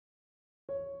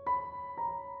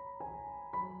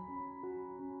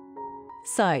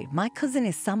So, my cousin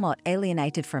is somewhat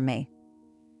alienated from me.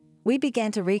 We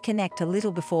began to reconnect a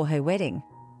little before her wedding.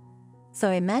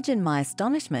 So imagine my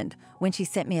astonishment when she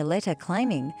sent me a letter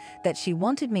claiming that she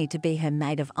wanted me to be her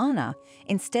maid of honor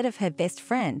instead of her best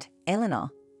friend, Eleanor.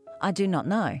 I do not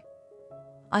know.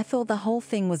 I thought the whole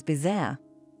thing was bizarre.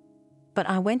 But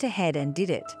I went ahead and did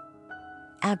it.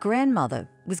 Our grandmother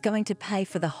was going to pay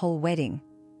for the whole wedding.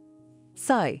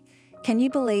 So, can you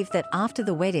believe that after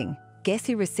the wedding, guess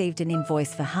who received an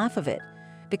invoice for half of it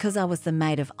because I was the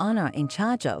maid of honor in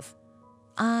charge of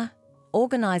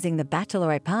organizing the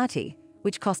bachelorette party,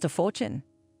 which cost a fortune?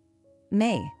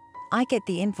 Me. I get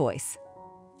the invoice.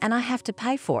 And I have to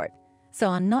pay for it, so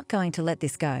I'm not going to let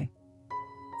this go.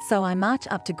 So I march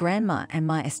up to Grandma and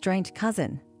my estranged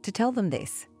cousin to tell them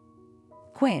this.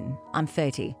 Quinn, I'm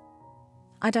 30.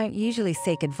 I don't usually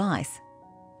seek advice,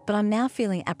 but I'm now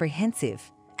feeling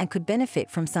apprehensive and could benefit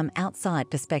from some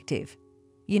outside perspective.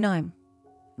 You know,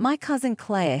 my cousin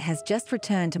Claire has just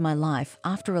returned to my life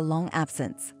after a long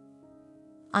absence.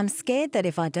 I'm scared that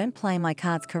if I don't play my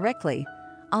cards correctly,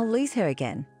 I'll lose her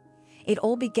again. It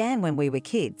all began when we were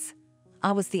kids.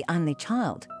 I was the only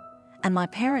child, and my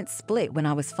parents split when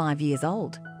I was 5 years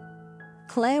old.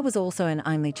 Claire was also an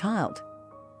only child,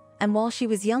 and while she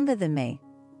was younger than me,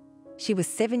 she was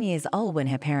 7 years old when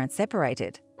her parents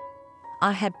separated.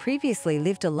 I had previously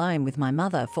lived alone with my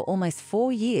mother for almost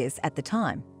 4 years at the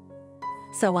time,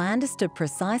 so I understood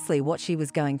precisely what she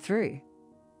was going through.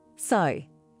 So,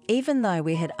 even though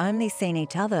we had only seen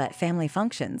each other at family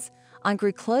functions, I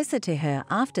grew closer to her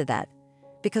after that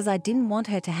because I didn't want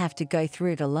her to have to go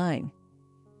through it alone.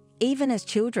 Even as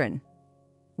children,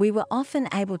 we were often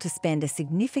able to spend a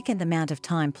significant amount of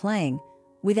time playing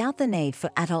without the need for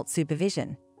adult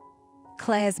supervision.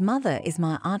 Claire's mother is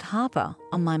my Aunt Harper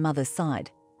on my mother's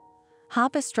side.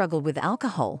 Harper struggled with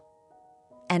alcohol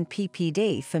and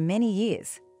PPD for many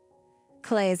years.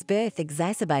 Claire's birth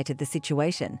exacerbated the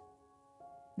situation.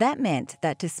 That meant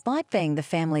that despite being the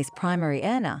family's primary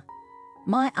earner,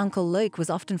 my Uncle Luke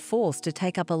was often forced to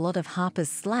take up a lot of Harper's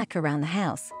slack around the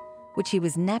house, which he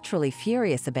was naturally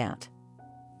furious about.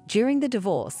 During the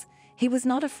divorce, he was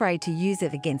not afraid to use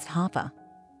it against Harper.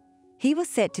 He was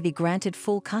set to be granted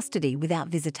full custody without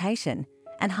visitation,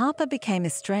 and Harper became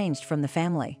estranged from the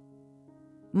family.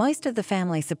 Most of the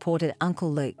family supported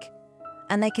Uncle Luke,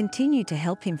 and they continued to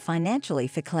help him financially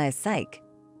for Claire's sake.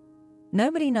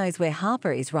 Nobody knows where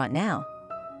Harper is right now.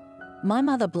 My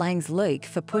mother blames Luke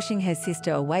for pushing her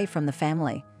sister away from the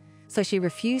family, so she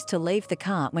refused to leave the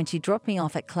car when she dropped me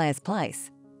off at Claire's place.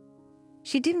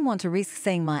 She didn't want to risk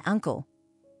seeing my uncle.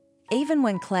 Even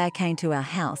when Claire came to our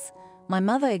house, my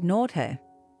mother ignored her.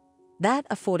 That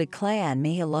afforded Claire and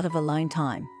me a lot of alone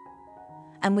time,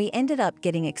 and we ended up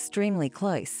getting extremely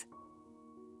close.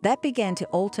 That began to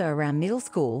alter around middle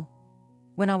school,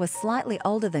 when I was slightly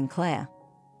older than Claire.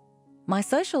 My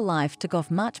social life took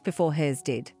off much before hers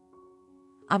did.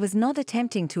 I was not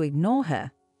attempting to ignore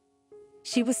her.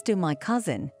 She was still my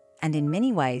cousin, and in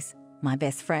many ways, my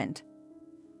best friend.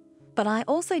 But I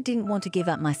also didn't want to give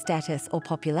up my status or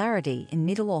popularity in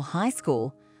middle or high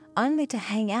school only to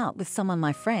hang out with someone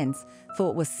my friends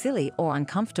thought was silly or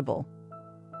uncomfortable.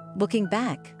 Looking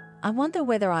back, I wonder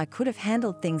whether I could have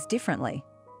handled things differently.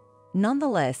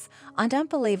 Nonetheless, I don't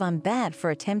believe I'm bad for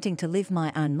attempting to live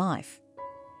my own life.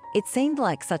 It seemed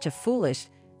like such a foolish,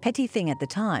 petty thing at the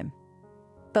time.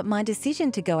 But my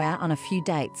decision to go out on a few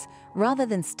dates rather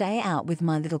than stay out with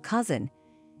my little cousin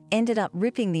ended up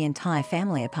ripping the entire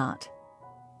family apart.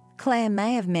 Claire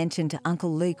may have mentioned to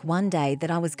Uncle Luke one day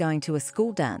that I was going to a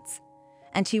school dance,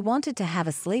 and she wanted to have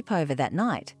a sleepover that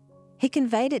night. He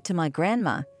conveyed it to my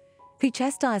grandma, who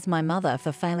chastised my mother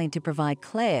for failing to provide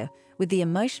Claire with the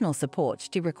emotional support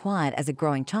she required as a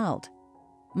growing child.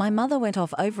 My mother went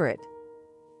off over it.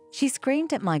 She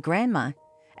screamed at my grandma,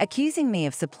 accusing me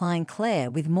of supplying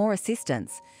Claire with more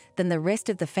assistance than the rest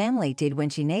of the family did when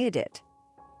she needed it.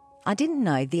 I didn't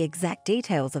know the exact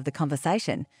details of the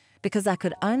conversation because I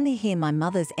could only hear my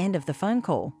mother's end of the phone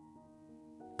call.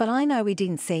 But I know we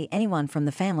didn't see anyone from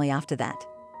the family after that.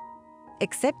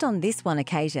 Except on this one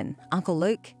occasion, Uncle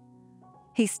Luke.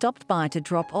 He stopped by to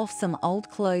drop off some old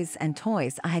clothes and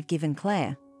toys I had given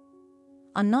Claire.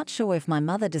 I'm not sure if my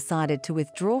mother decided to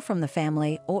withdraw from the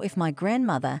family or if my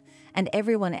grandmother and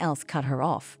everyone else cut her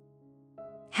off.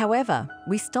 However,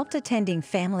 we stopped attending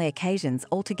family occasions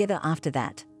altogether after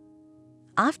that.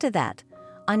 After that,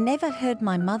 I never heard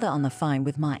my mother on the phone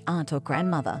with my aunt or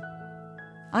grandmother.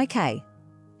 Okay,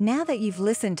 now that you've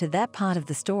listened to that part of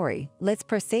the story, let's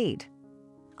proceed.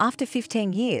 After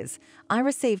 15 years, I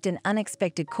received an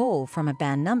unexpected call from a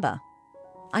banned number.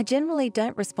 I generally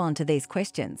don't respond to these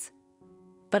questions.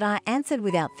 But I answered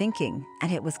without thinking,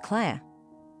 and it was Claire.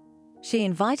 She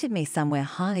invited me somewhere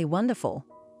highly wonderful.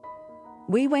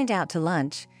 We went out to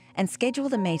lunch and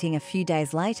scheduled a meeting a few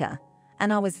days later,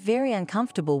 and I was very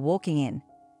uncomfortable walking in.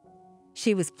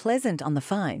 She was pleasant on the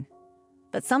phone,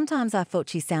 but sometimes I thought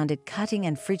she sounded cutting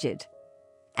and frigid.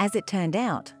 As it turned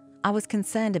out, I was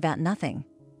concerned about nothing.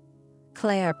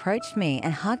 Claire approached me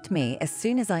and hugged me as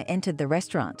soon as I entered the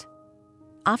restaurant.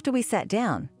 After we sat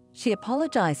down, she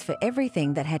apologized for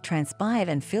everything that had transpired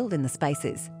and filled in the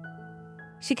spaces.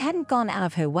 She hadn't gone out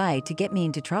of her way to get me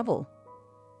into trouble.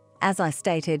 As I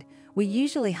stated, we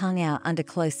usually hung out under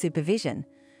close supervision,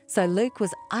 so Luke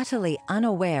was utterly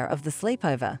unaware of the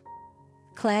sleepover.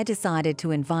 Claire decided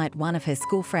to invite one of her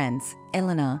school friends,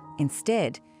 Eleanor,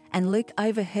 instead, and Luke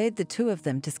overheard the two of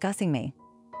them discussing me.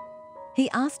 He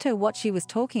asked her what she was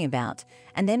talking about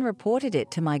and then reported it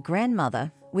to my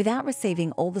grandmother without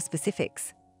receiving all the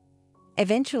specifics.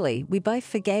 Eventually, we both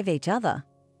forgave each other.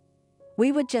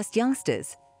 We were just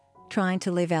youngsters, trying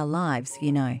to live our lives,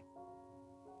 you know.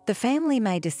 The family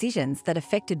made decisions that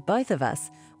affected both of us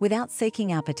without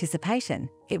seeking our participation.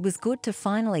 It was good to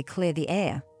finally clear the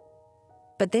air.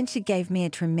 But then she gave me a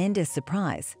tremendous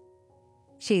surprise.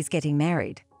 She's getting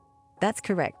married. That's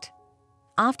correct.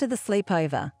 After the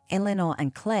sleepover, Eleanor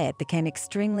and Claire became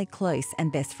extremely close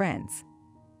and best friends.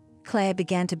 Claire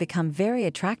began to become very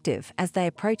attractive as they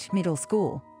approached middle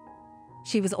school.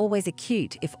 She was always a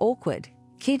cute, if awkward,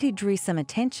 kid who drew some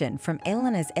attention from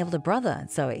Eleanor's elder brother,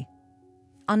 Zoe.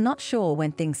 I'm not sure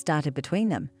when things started between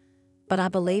them, but I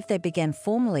believe they began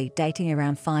formally dating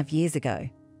around 5 years ago.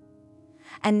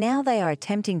 And now they are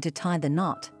attempting to tie the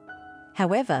knot.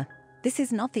 However, this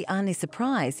is not the only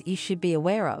surprise you should be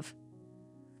aware of.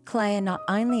 Claire not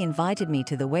only invited me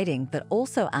to the wedding, but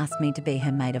also asked me to be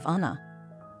her maid of honor.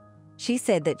 She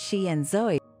said that she and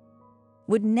Zoe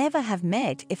would never have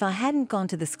met if I hadn't gone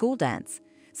to the school dance,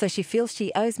 so she feels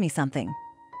she owes me something.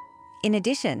 In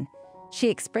addition, she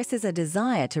expresses a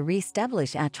desire to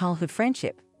re-establish our childhood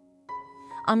friendship.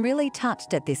 I'm really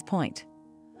touched at this point.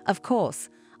 Of course,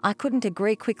 I couldn't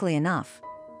agree quickly enough.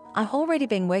 I've already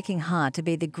been working hard to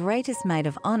be the greatest maid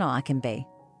of honor I can be.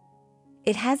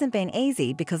 It hasn't been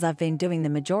easy because I've been doing the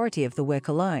majority of the work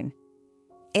alone.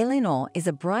 Eleanor is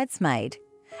a bridesmaid,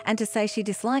 and to say she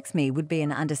dislikes me would be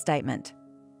an understatement.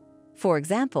 For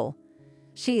example,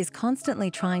 she is constantly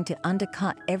trying to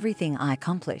undercut everything I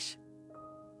accomplish.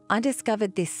 I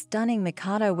discovered this stunning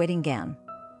Mikado wedding gown,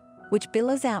 which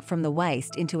billows out from the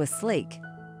waist into a sleek,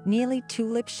 nearly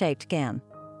tulip-shaped gown.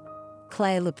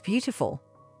 Claire looked beautiful,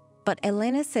 but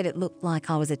Elena said it looked like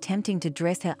I was attempting to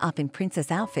dress her up in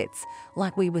princess outfits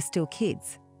like we were still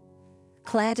kids.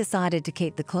 Claire decided to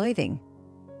keep the clothing,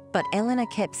 but Eleanor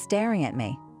kept staring at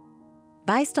me.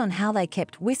 Based on how they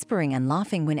kept whispering and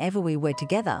laughing whenever we were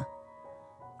together,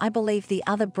 I believe the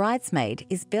other bridesmaid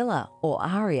is Bella or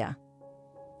Aria.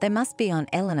 They must be on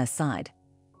Eleanor's side.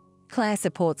 Claire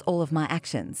supports all of my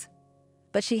actions,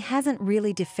 but she hasn't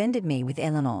really defended me with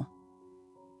Eleanor.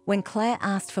 When Claire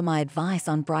asked for my advice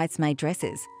on bridesmaid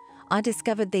dresses, I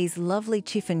discovered these lovely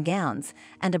chiffon gowns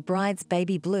and a bride's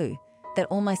baby blue that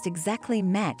almost exactly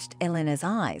matched Eleanor's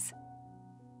eyes.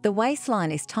 The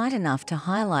waistline is tight enough to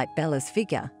highlight Bella's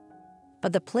figure,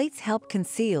 but the pleats help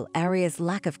conceal Aria's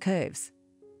lack of curves.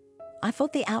 I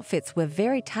thought the outfits were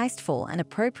very tasteful and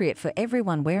appropriate for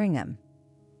everyone wearing them.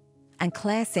 And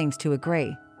Claire seems to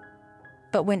agree.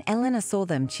 But when Eleanor saw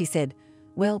them, she said,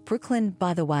 "Well, Brooklyn,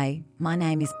 by the way, my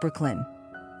name is Brooklyn."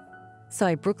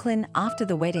 So Brooklyn, after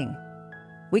the wedding,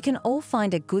 we can all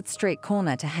find a good street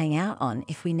corner to hang out on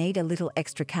if we need a little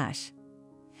extra cash.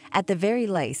 At the very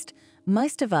least,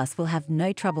 most of us will have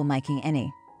no trouble making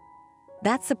any.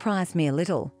 That surprised me a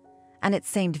little, and it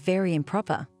seemed very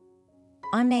improper.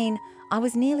 I mean, I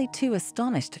was nearly too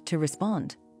astonished to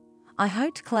respond. I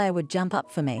hoped Claire would jump up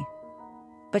for me,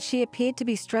 but she appeared to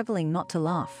be struggling not to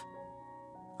laugh.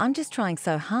 I'm just trying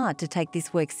so hard to take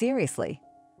this work seriously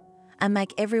and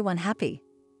make everyone happy.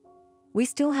 We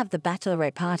still have the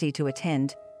bachelorette party to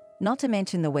attend, not to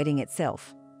mention the wedding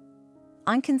itself.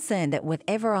 I'm concerned that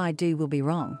whatever I do will be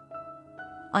wrong.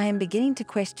 I am beginning to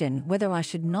question whether I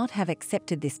should not have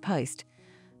accepted this post,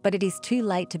 but it is too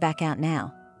late to back out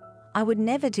now. I would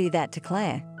never do that to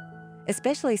Claire,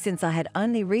 especially since I had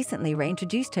only recently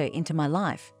reintroduced her into my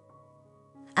life.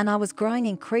 And I was growing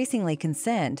increasingly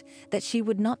concerned that she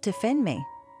would not defend me.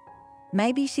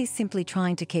 Maybe she's simply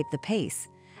trying to keep the peace,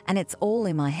 and it's all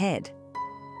in my head.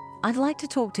 I'd like to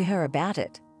talk to her about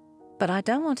it, but I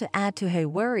don't want to add to her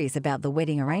worries about the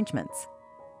wedding arrangements.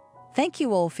 Thank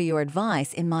you all for your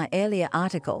advice in my earlier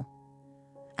article,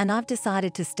 and I've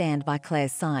decided to stand by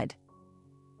Claire's side.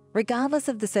 Regardless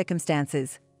of the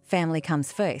circumstances, family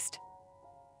comes first.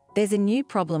 There's a new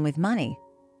problem with money,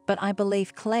 but I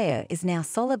believe Claire is now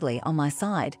solidly on my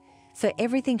side, so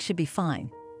everything should be fine.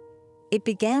 It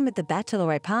began with the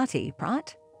bachelorette party,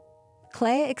 right?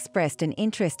 Claire expressed an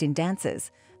interest in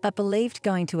dances, but believed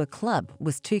going to a club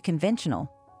was too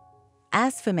conventional.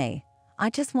 As for me, I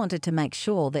just wanted to make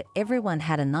sure that everyone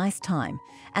had a nice time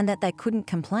and that they couldn't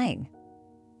complain.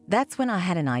 That's when I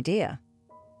had an idea.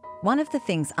 One of the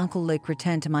things Uncle Luke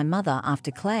returned to my mother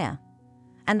after Claire,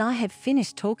 and I had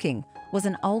finished talking, was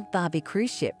an old Barbie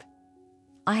cruise ship.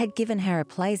 I had given her a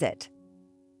playset.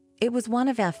 It was one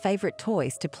of our favourite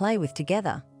toys to play with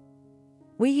together.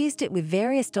 We used it with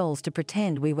various dolls to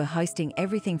pretend we were hosting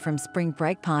everything from spring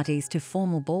break parties to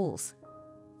formal balls.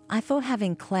 I thought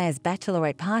having Claire's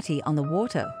bachelorette party on the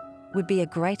water would be a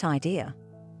great idea.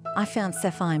 I found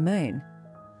Sapphire Moon,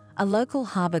 a local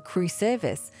harbour cruise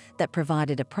service that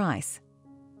provided a price.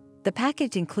 The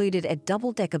package included a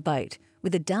double-decker boat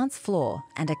with a dance floor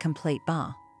and a complete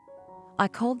bar. I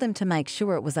called them to make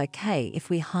sure it was okay if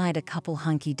we hired a couple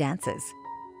hunky dancers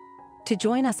to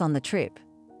join us on the trip.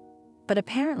 But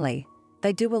apparently,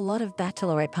 they do a lot of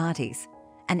bachelorette parties,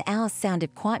 and ours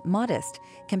sounded quite modest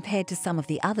compared to some of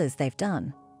the others they've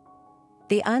done.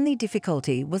 The only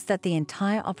difficulty was that the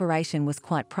entire operation was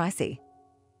quite pricey.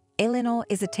 Eleanor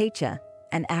is a teacher,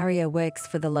 and Aria works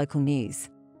for the local news.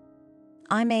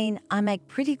 I mean, I make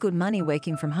pretty good money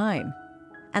working from home,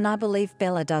 and I believe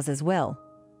Bella does as well.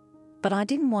 But I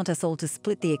didn't want us all to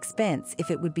split the expense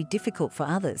if it would be difficult for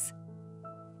others.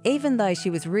 Even though she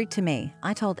was rude to me,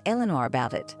 I told Eleanor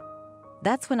about it.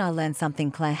 That's when I learned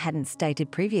something Claire hadn't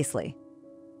stated previously.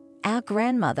 Our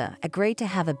grandmother agreed to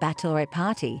have a bachelorette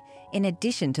party in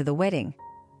addition to the wedding.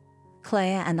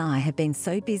 Claire and I had been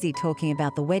so busy talking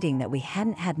about the wedding that we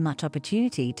hadn't had much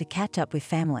opportunity to catch up with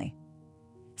family.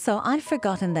 So I'd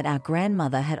forgotten that our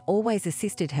grandmother had always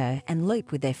assisted her and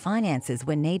Luke with their finances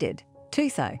when needed,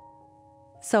 too.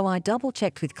 So I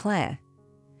double-checked with Claire,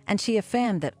 and she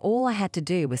affirmed that all I had to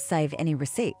do was save any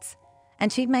receipts,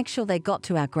 and she'd make sure they got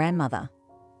to our grandmother.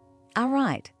 All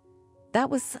right, that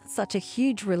was such a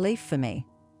huge relief for me.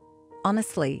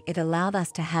 Honestly, it allowed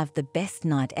us to have the best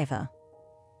night ever.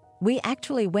 We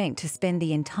actually went to spend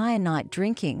the entire night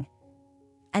drinking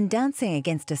and dancing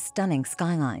against a stunning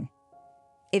skyline.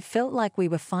 It felt like we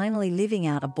were finally living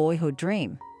out a boyhood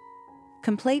dream,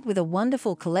 complete with a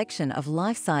wonderful collection of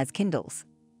life-size Kindles.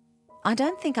 I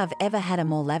don't think I've ever had a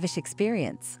more lavish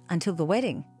experience until the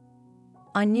wedding.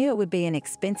 I knew it would be an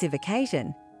expensive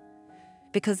occasion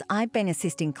because I'd been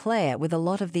assisting Claire with a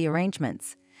lot of the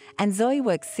arrangements, and Zoe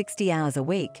works 60 hours a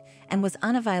week and was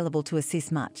unavailable to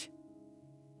assist much.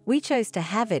 We chose to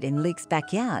have it in Luke's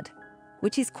backyard,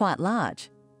 which is quite large.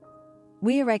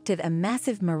 We erected a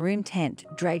massive maroon tent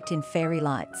draped in fairy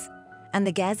lights, and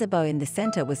the gazebo in the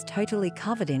centre was totally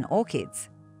covered in orchids.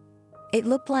 It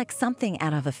looked like something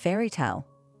out of a fairy tale.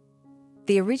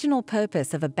 The original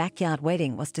purpose of a backyard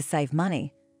wedding was to save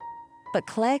money, but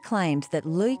Claire claimed that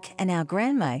Luke and our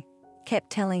grandma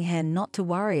kept telling her not to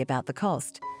worry about the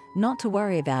cost, not to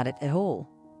worry about it at all.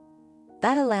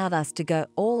 That allowed us to go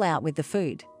all out with the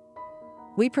food.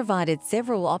 We provided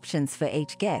several options for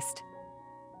each guest.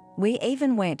 We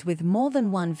even went with more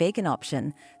than one vegan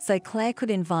option so Claire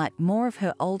could invite more of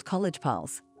her old college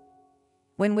pals.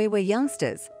 When we were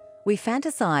youngsters, we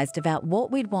fantasized about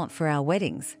what we'd want for our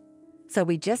weddings, so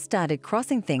we just started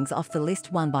crossing things off the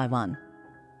list one by one.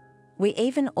 We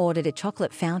even ordered a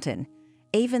chocolate fountain,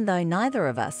 even though neither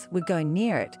of us would go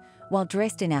near it while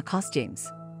dressed in our costumes.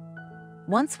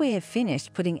 Once we had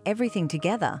finished putting everything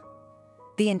together,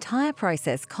 the entire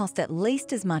process cost at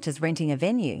least as much as renting a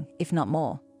venue, if not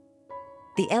more.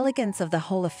 The elegance of the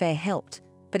whole affair helped,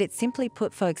 but it simply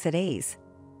put folks at ease.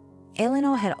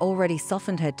 Eleanor had already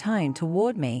softened her tone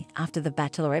toward me after the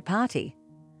bachelorette party,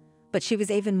 but she was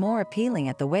even more appealing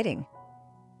at the wedding.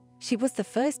 She was the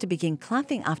first to begin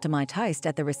clapping after my toast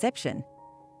at the reception,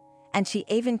 and she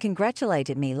even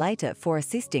congratulated me later for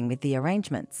assisting with the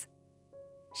arrangements.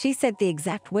 She said the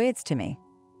exact words to me.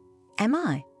 "Am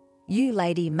I? You,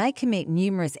 lady, may commit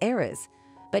numerous errors,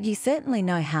 but you certainly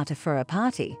know how to throw a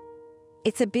party."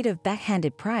 It's a bit of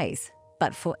backhanded praise,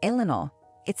 but for Eleanor,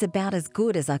 it's about as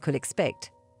good as I could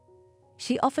expect.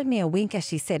 She offered me a wink as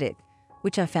she said it,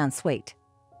 which I found sweet.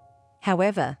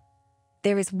 However,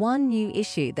 there is one new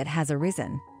issue that has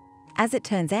arisen. As it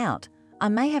turns out, I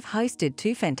may have hosted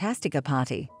too fantastic a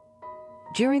party.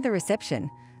 During the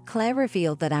reception, Claire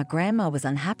revealed that our grandma was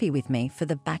unhappy with me for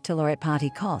the bachelorette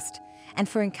party cost and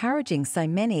for encouraging so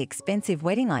many expensive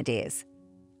wedding ideas.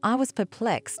 I was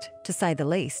perplexed, to say the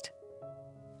least.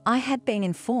 I had been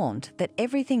informed that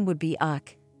everything would be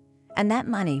and that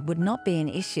money would not be an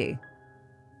issue.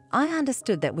 I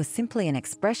understood that was simply an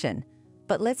expression,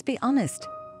 but let's be honest,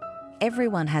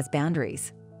 everyone has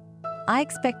boundaries. I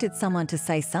expected someone to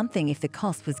say something if the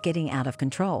cost was getting out of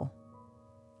control.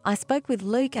 I spoke with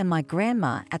Luke and my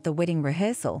grandma at the wedding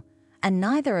rehearsal, and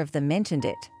neither of them mentioned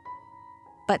it.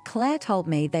 But Claire told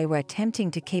me they were attempting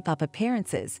to keep up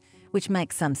appearances, which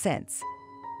makes some sense.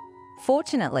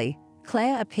 Fortunately,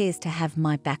 Claire appears to have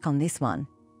my back on this one.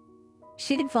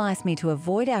 She advised me to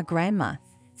avoid our grandma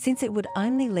since it would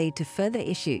only lead to further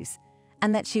issues,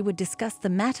 and that she would discuss the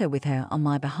matter with her on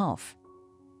my behalf.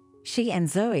 She and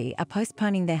Zoe are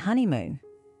postponing their honeymoon,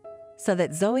 so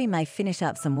that Zoe may finish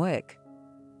up some work.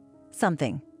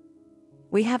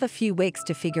 We have a few weeks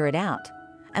to figure it out,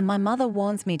 and my mother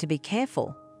warns me to be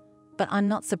careful, but I'm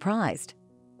not surprised.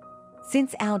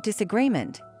 Since our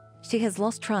disagreement, she has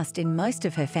lost trust in most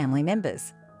of her family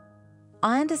members.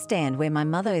 I understand where my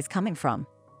mother is coming from,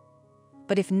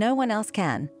 but if no one else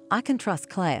can, I can trust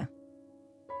Claire.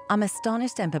 I'm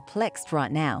astonished and perplexed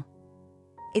right now.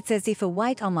 It's as if a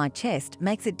weight on my chest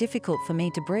makes it difficult for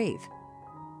me to breathe.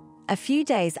 A few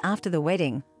days after the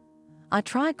wedding, I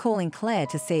tried calling Claire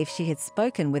to see if she had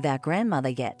spoken with our grandmother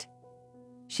yet.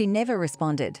 She never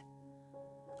responded.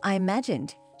 I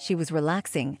imagined she was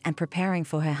relaxing and preparing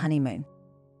for her honeymoon.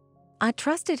 I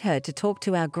trusted her to talk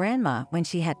to our grandma when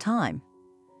she had time,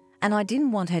 and I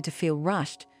didn't want her to feel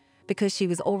rushed because she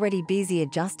was already busy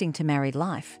adjusting to married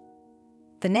life.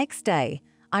 The next day,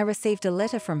 I received a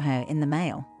letter from her in the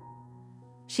mail.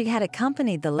 She had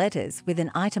accompanied the letters with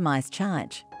an itemized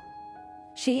charge.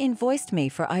 She invoiced me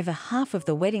for over half of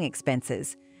the wedding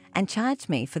expenses and charged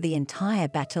me for the entire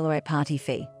bachelorette party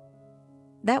fee.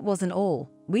 That wasn't all.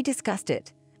 We discussed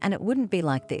it, and it wouldn't be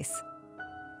like this.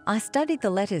 I studied the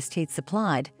letters she'd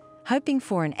supplied, hoping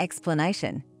for an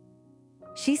explanation.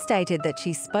 She stated that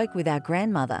she spoke with our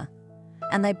grandmother,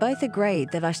 and they both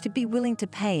agreed that I should be willing to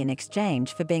pay in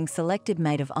exchange for being selected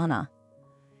Maid of Honor,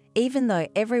 even though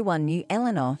everyone knew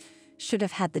Eleanor should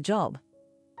have had the job.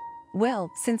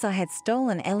 Well, since I had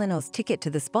stolen Eleanor's ticket to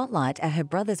the spotlight at her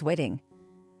brother's wedding,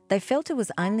 they felt it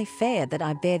was only fair that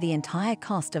I bear the entire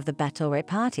cost of the bachelorette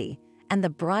party and the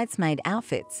bridesmaid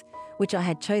outfits, which I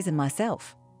had chosen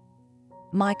myself.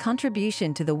 My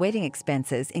contribution to the wedding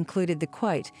expenses included the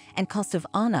quote and cost of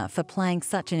honor for playing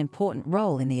such an important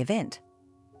role in the event.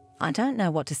 I don't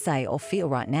know what to say or feel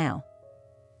right now.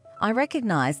 I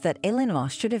recognized that Eleanor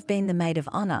should have been the maid of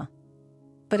honor,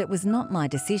 but it was not my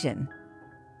decision.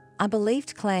 I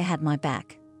believed Claire had my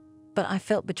back, but I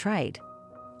felt betrayed.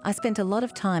 I spent a lot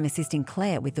of time assisting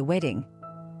Claire with the wedding,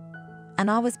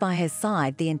 and I was by her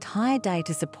side the entire day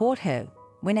to support her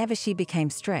whenever she became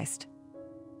stressed.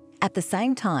 At the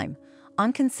same time,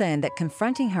 I'm concerned that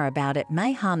confronting her about it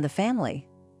may harm the family,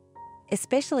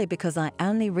 especially because I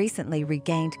only recently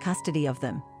regained custody of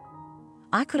them.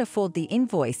 I could afford the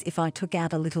invoice if I took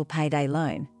out a little payday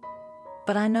loan,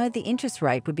 but I know the interest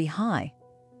rate would be high.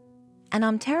 And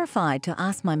I'm terrified to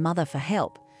ask my mother for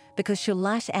help because she'll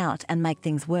lash out and make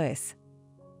things worse.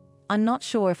 I'm not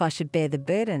sure if I should bear the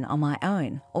burden on my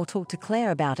own or talk to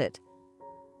Claire about it,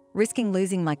 risking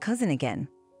losing my cousin again.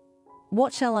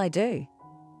 What shall I do?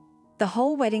 The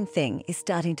whole wedding thing is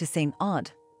starting to seem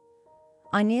odd.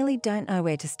 I nearly don't know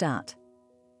where to start.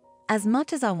 As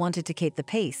much as I wanted to keep the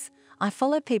peace, I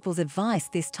followed people's advice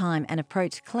this time and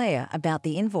approached Claire about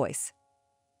the invoice.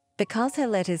 Because her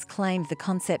letters claimed the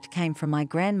concept came from my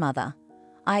grandmother,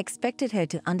 I expected her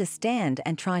to understand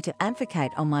and try to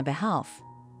advocate on my behalf.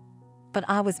 But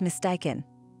I was mistaken.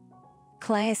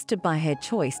 Claire stood by her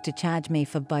choice to charge me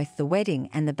for both the wedding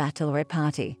and the bachelorette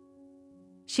party.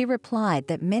 She replied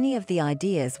that many of the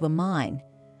ideas were mine,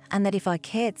 and that if I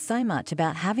cared so much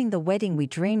about having the wedding we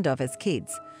dreamed of as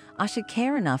kids, I should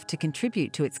care enough to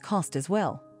contribute to its cost as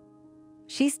well.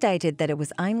 She stated that it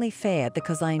was only fair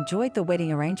because I enjoyed the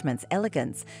wedding arrangement's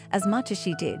elegance as much as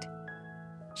she did.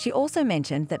 She also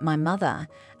mentioned that my mother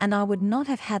and I would not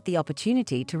have had the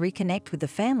opportunity to reconnect with the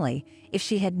family if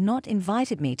she had not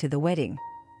invited me to the wedding.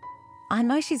 I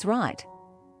know she's right,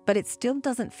 but it still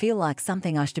doesn't feel like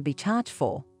something I should be charged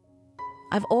for.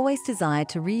 I've always desired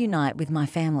to reunite with my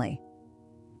family,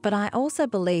 but I also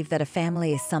believe that a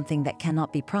family is something that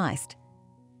cannot be priced,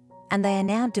 and they are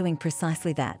now doing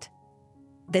precisely that.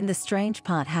 Then the strange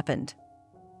part happened.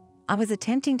 I was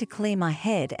attempting to clear my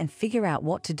head and figure out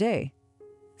what to do,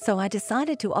 so I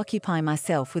decided to occupy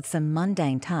myself with some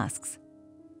mundane tasks.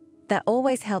 That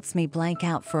always helps me blank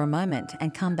out for a moment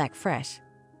and come back fresh.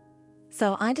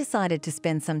 So I decided to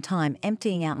spend some time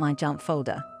emptying out my junk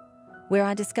folder, where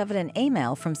I discovered an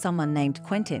email from someone named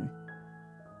Quentin.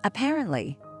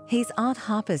 Apparently, he's Aunt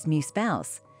Harper's new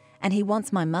spouse, and he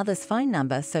wants my mother's phone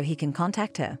number so he can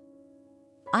contact her.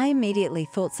 I immediately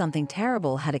thought something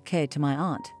terrible had occurred to my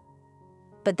aunt.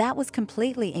 But that was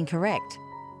completely incorrect.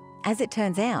 As it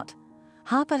turns out,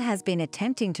 Harper has been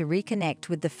attempting to reconnect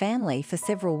with the family for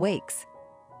several weeks.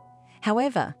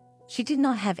 However, she did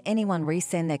not have anyone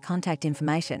resend their contact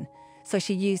information, so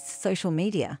she used social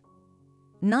media.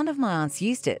 None of my aunts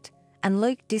used it, and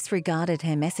Luke disregarded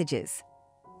her messages.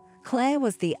 Claire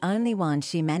was the only one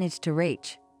she managed to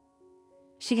reach.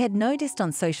 She had noticed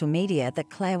on social media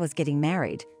that Claire was getting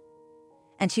married,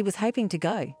 and she was hoping to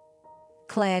go.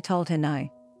 Claire told her no.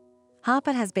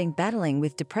 Harper has been battling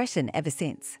with depression ever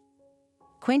since.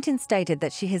 Quentin stated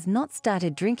that she has not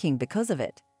started drinking because of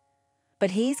it,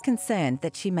 but he is concerned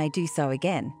that she may do so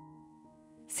again.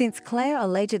 Since Claire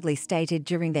allegedly stated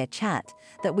during their chat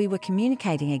that we were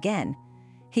communicating again,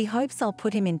 he hopes I'll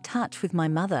put him in touch with my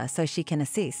mother so she can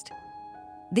assist.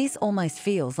 This almost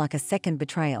feels like a second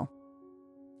betrayal.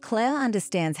 Claire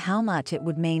understands how much it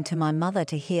would mean to my mother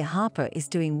to hear Harper is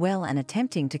doing well and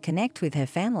attempting to connect with her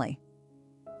family.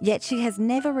 Yet she has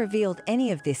never revealed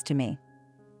any of this to me.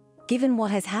 Given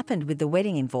what has happened with the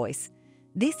wedding invoice,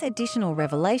 this additional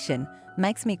revelation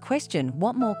makes me question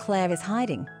what more Claire is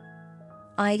hiding.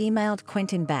 I emailed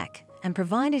Quentin back and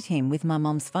provided him with my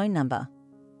mom's phone number.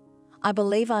 I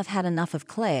believe I've had enough of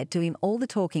Claire doing all the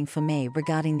talking for me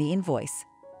regarding the invoice.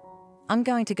 I'm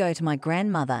going to go to my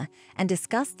grandmother and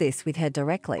discuss this with her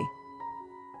directly.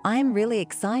 I am really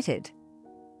excited.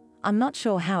 I'm not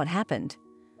sure how it happened,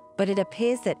 but it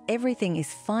appears that everything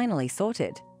is finally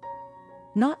sorted.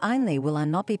 Not only will I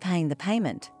not be paying the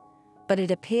payment, but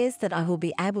it appears that I will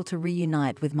be able to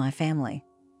reunite with my family.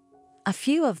 A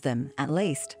few of them, at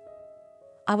least.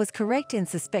 I was correct in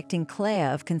suspecting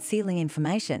Claire of concealing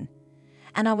information,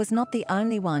 and I was not the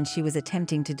only one she was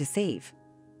attempting to deceive.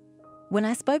 When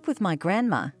I spoke with my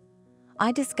grandma,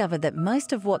 I discovered that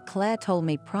most of what Claire told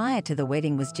me prior to the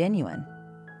wedding was genuine.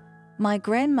 My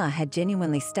grandma had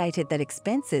genuinely stated that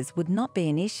expenses would not be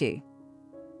an issue.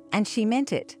 And she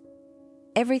meant it.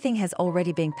 Everything has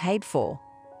already been paid for,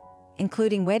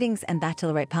 including weddings and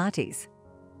bachelorette parties.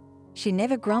 She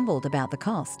never grumbled about the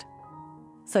cost.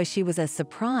 So she was as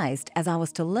surprised as I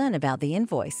was to learn about the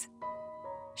invoice.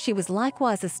 She was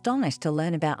likewise astonished to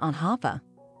learn about Aunt Harper.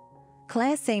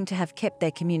 Claire seemed to have kept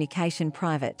their communication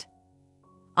private.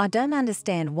 I don't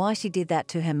understand why she did that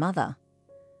to her mother.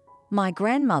 My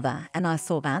grandmother and I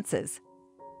sought answers.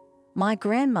 My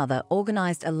grandmother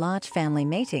organised a large family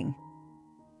meeting.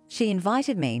 She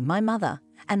invited me, my mother,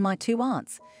 and my two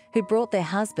aunts, who brought their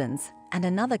husbands and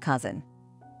another cousin.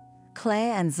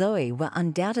 Claire and Zoe were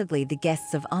undoubtedly the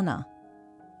guests of honour.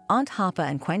 Aunt Harper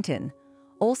and Quentin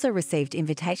also received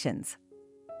invitations.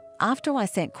 After I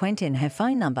sent Quentin her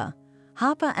phone number,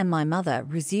 Harper and my mother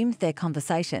resumed their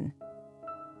conversation.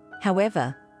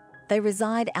 However, they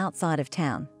reside outside of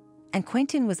town, and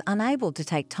Quentin was unable to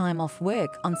take time off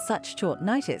work on such short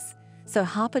notice, so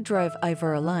Harper drove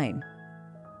over alone.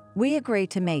 We agreed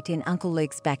to meet in Uncle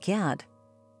Luke's backyard,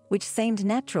 which seemed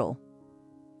natural.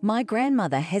 My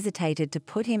grandmother hesitated to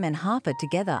put him and Harper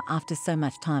together after so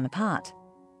much time apart.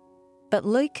 But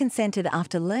Luke consented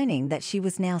after learning that she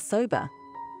was now sober,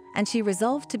 and she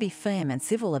resolved to be firm and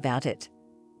civil about it.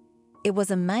 It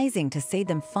was amazing to see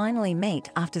them finally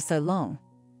meet after so long.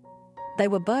 They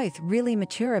were both really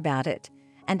mature about it,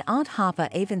 and Aunt Harper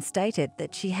even stated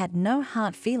that she had no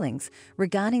hard feelings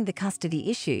regarding the custody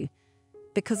issue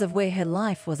because of where her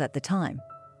life was at the time.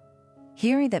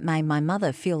 Hearing that made my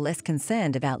mother feel less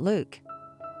concerned about Luke.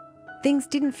 Things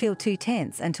didn't feel too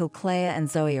tense until Claire and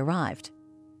Zoe arrived.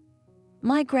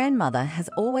 My grandmother has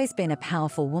always been a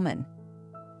powerful woman.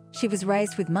 She was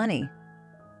raised with money,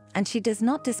 and she does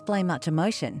not display much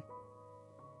emotion.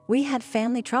 We had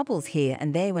family troubles here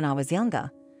and there when I was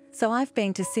younger, so I've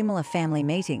been to similar family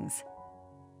meetings.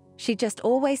 She just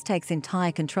always takes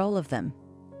entire control of them,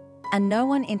 and no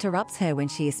one interrupts her when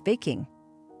she is speaking.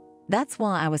 That's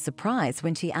why I was surprised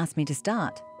when she asked me to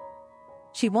start.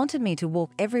 She wanted me to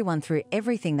walk everyone through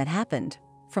everything that happened,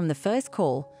 from the first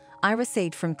call I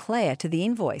received from Claire to the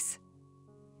invoice.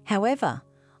 However,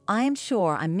 I am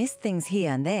sure I missed things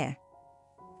here and there.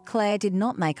 Claire did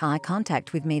not make eye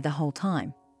contact with me the whole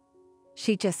time.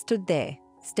 She just stood there,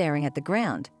 staring at the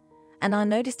ground, and I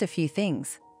noticed a few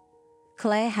things.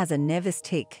 Claire has a nervous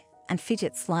tic and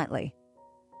fidgets slightly.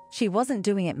 She wasn't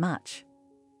doing it much,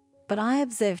 but I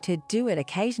observed her do it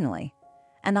occasionally,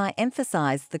 and I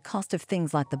emphasized the cost of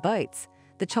things like the boats,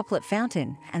 the chocolate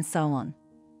fountain, and so on.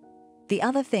 The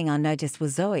other thing I noticed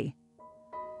was Zoe.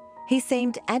 He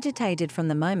seemed agitated from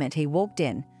the moment he walked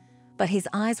in, but his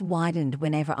eyes widened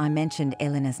whenever I mentioned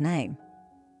Eleanor's name.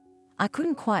 I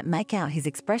couldn't quite make out his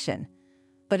expression,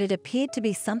 but it appeared to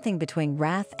be something between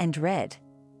wrath and dread.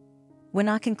 When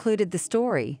I concluded the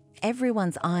story,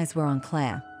 everyone's eyes were on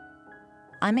Claire.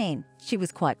 I mean, she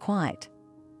was quite quiet.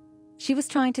 She was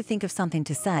trying to think of something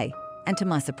to say, and to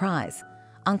my surprise,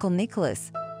 Uncle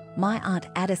Nicholas, my Aunt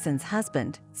Addison's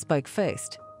husband, spoke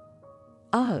first.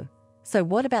 "Oh, so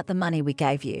what about the money we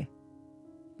gave you?"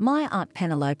 My Aunt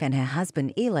Penelope and her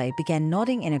husband Eli began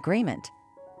nodding in agreement,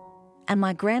 and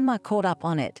my grandma caught up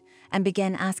on it and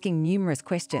began asking numerous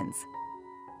questions.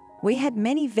 We had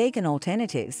many vegan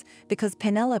alternatives because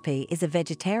Penelope is a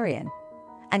vegetarian,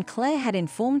 and Claire had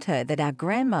informed her that our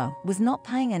grandma was not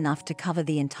paying enough to cover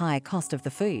the entire cost of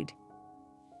the food.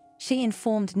 She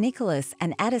informed Nicholas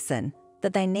and Addison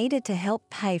that they needed to help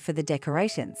pay for the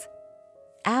decorations.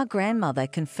 Our grandmother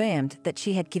confirmed that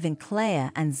she had given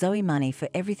Claire and Zoe money for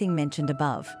everything mentioned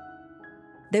above.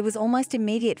 There was almost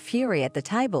immediate fury at the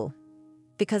table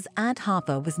because Aunt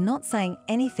Harper was not saying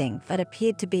anything but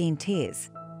appeared to be in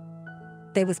tears.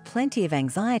 There was plenty of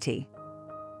anxiety.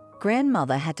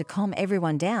 Grandmother had to calm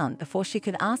everyone down before she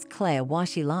could ask Claire why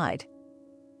she lied.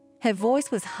 Her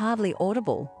voice was hardly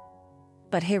audible,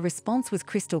 but her response was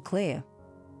crystal clear.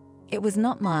 It was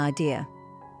not my idea.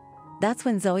 That's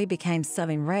when Zoe became so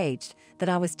enraged that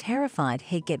I was terrified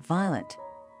he'd get violent.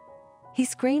 He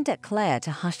screamed at Claire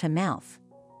to hush her mouth.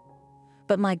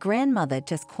 But my grandmother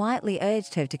just quietly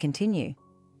urged her to continue.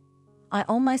 I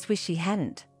almost wish she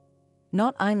hadn't.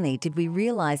 Not only did we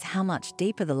realize how much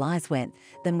deeper the lies went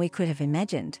than we could have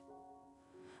imagined,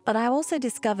 but I also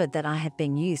discovered that I had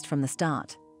been used from the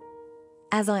start.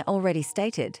 As I already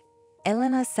stated,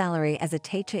 Eleanor's salary as a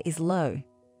teacher is low.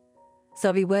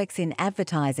 Zoe works in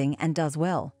advertising and does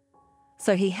well,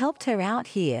 so he helped her out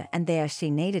here and there she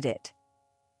needed it.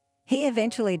 He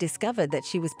eventually discovered that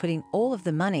she was putting all of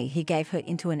the money he gave her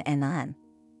into an NN.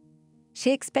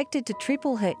 She expected to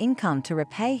triple her income to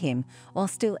repay him while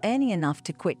still earning enough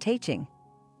to quit teaching.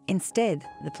 Instead,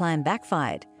 the plan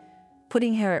backfired,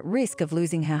 putting her at risk of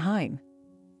losing her home.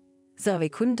 Zoe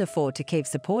couldn't afford to keep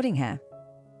supporting her.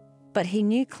 But he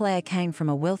knew Claire came from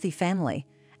a wealthy family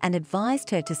and advised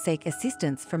her to seek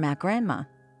assistance from our grandma.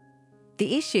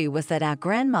 The issue was that our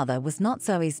grandmother was not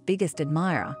Zoe's biggest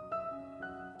admirer.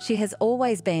 She has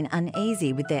always been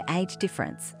uneasy with their age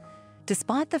difference,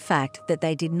 despite the fact that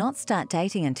they did not start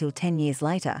dating until 10 years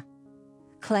later.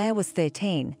 Claire was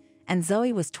 13 and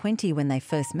Zoe was 20 when they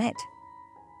first met,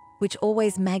 which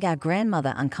always made our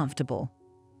grandmother uncomfortable.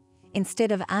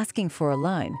 Instead of asking for a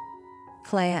loan,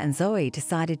 Claire and Zoe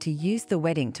decided to use the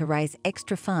wedding to raise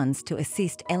extra funds to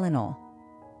assist Eleanor.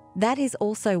 That is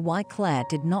also why Claire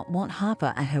did not want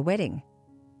Harper at her wedding.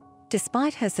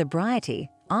 Despite her sobriety,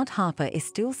 Aunt Harper is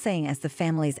still seen as the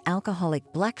family's alcoholic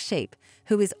black sheep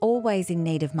who is always in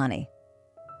need of money.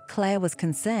 Claire was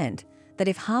concerned that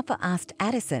if Harper asked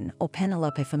Addison or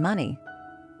Penelope for money,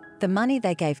 the money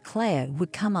they gave Claire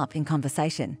would come up in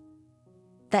conversation.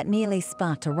 That nearly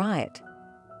sparked a riot.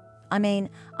 I mean,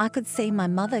 I could see my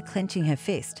mother clenching her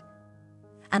fist,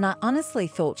 and I honestly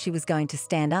thought she was going to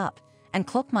stand up and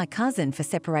clock my cousin for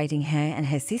separating her and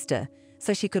her sister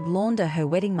so she could launder her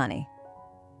wedding money.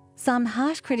 Some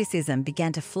harsh criticism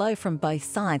began to flow from both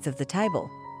sides of the table.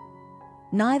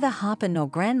 Neither Harper nor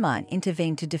Grandma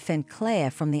intervened to defend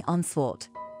Claire from the onslaught.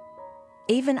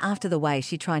 Even after the way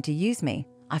she tried to use me,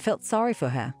 I felt sorry for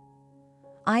her.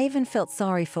 I even felt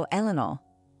sorry for Eleanor,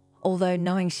 although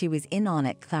knowing she was in on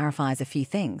it clarifies a few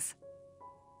things.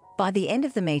 By the end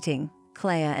of the meeting,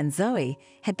 Claire and Zoe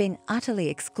had been utterly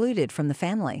excluded from the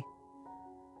family.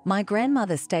 My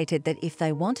grandmother stated that if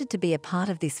they wanted to be a part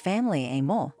of this family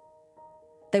anymore,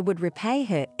 they would repay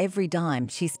her every dime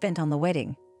she spent on the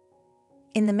wedding.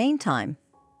 In the meantime,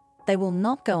 they will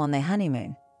not go on their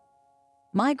honeymoon.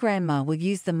 My grandma will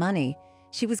use the money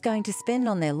she was going to spend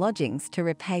on their lodgings to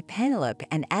repay Penelope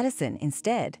and Addison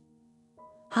instead.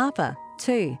 Harper,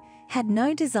 too, had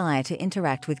no desire to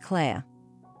interact with Claire.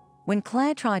 When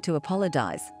Claire tried to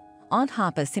apologize, Aunt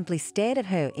Harper simply stared at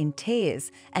her in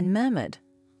tears and murmured,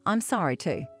 "I'm sorry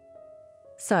too."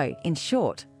 So, in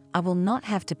short, I will not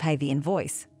have to pay the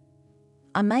invoice.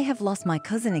 I may have lost my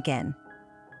cousin again,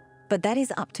 but that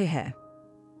is up to her.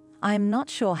 I am not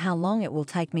sure how long it will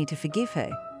take me to forgive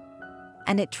her,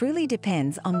 and it truly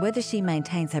depends on whether she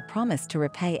maintains her promise to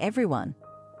repay everyone.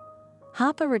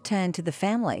 Harper returned to the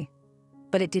family,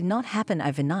 but it did not happen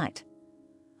overnight.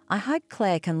 I hope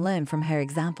Claire can learn from her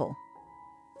example.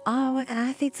 Oh,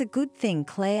 I think it's a good thing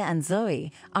Claire and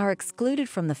Zoe are excluded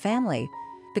from the family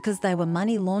because they were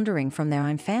money laundering from their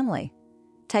own family,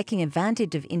 taking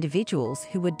advantage of individuals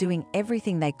who were doing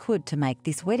everything they could to make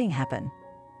this wedding happen.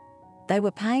 They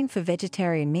were paying for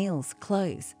vegetarian meals,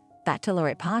 clothes,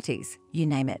 bachelorette parties, you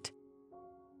name it.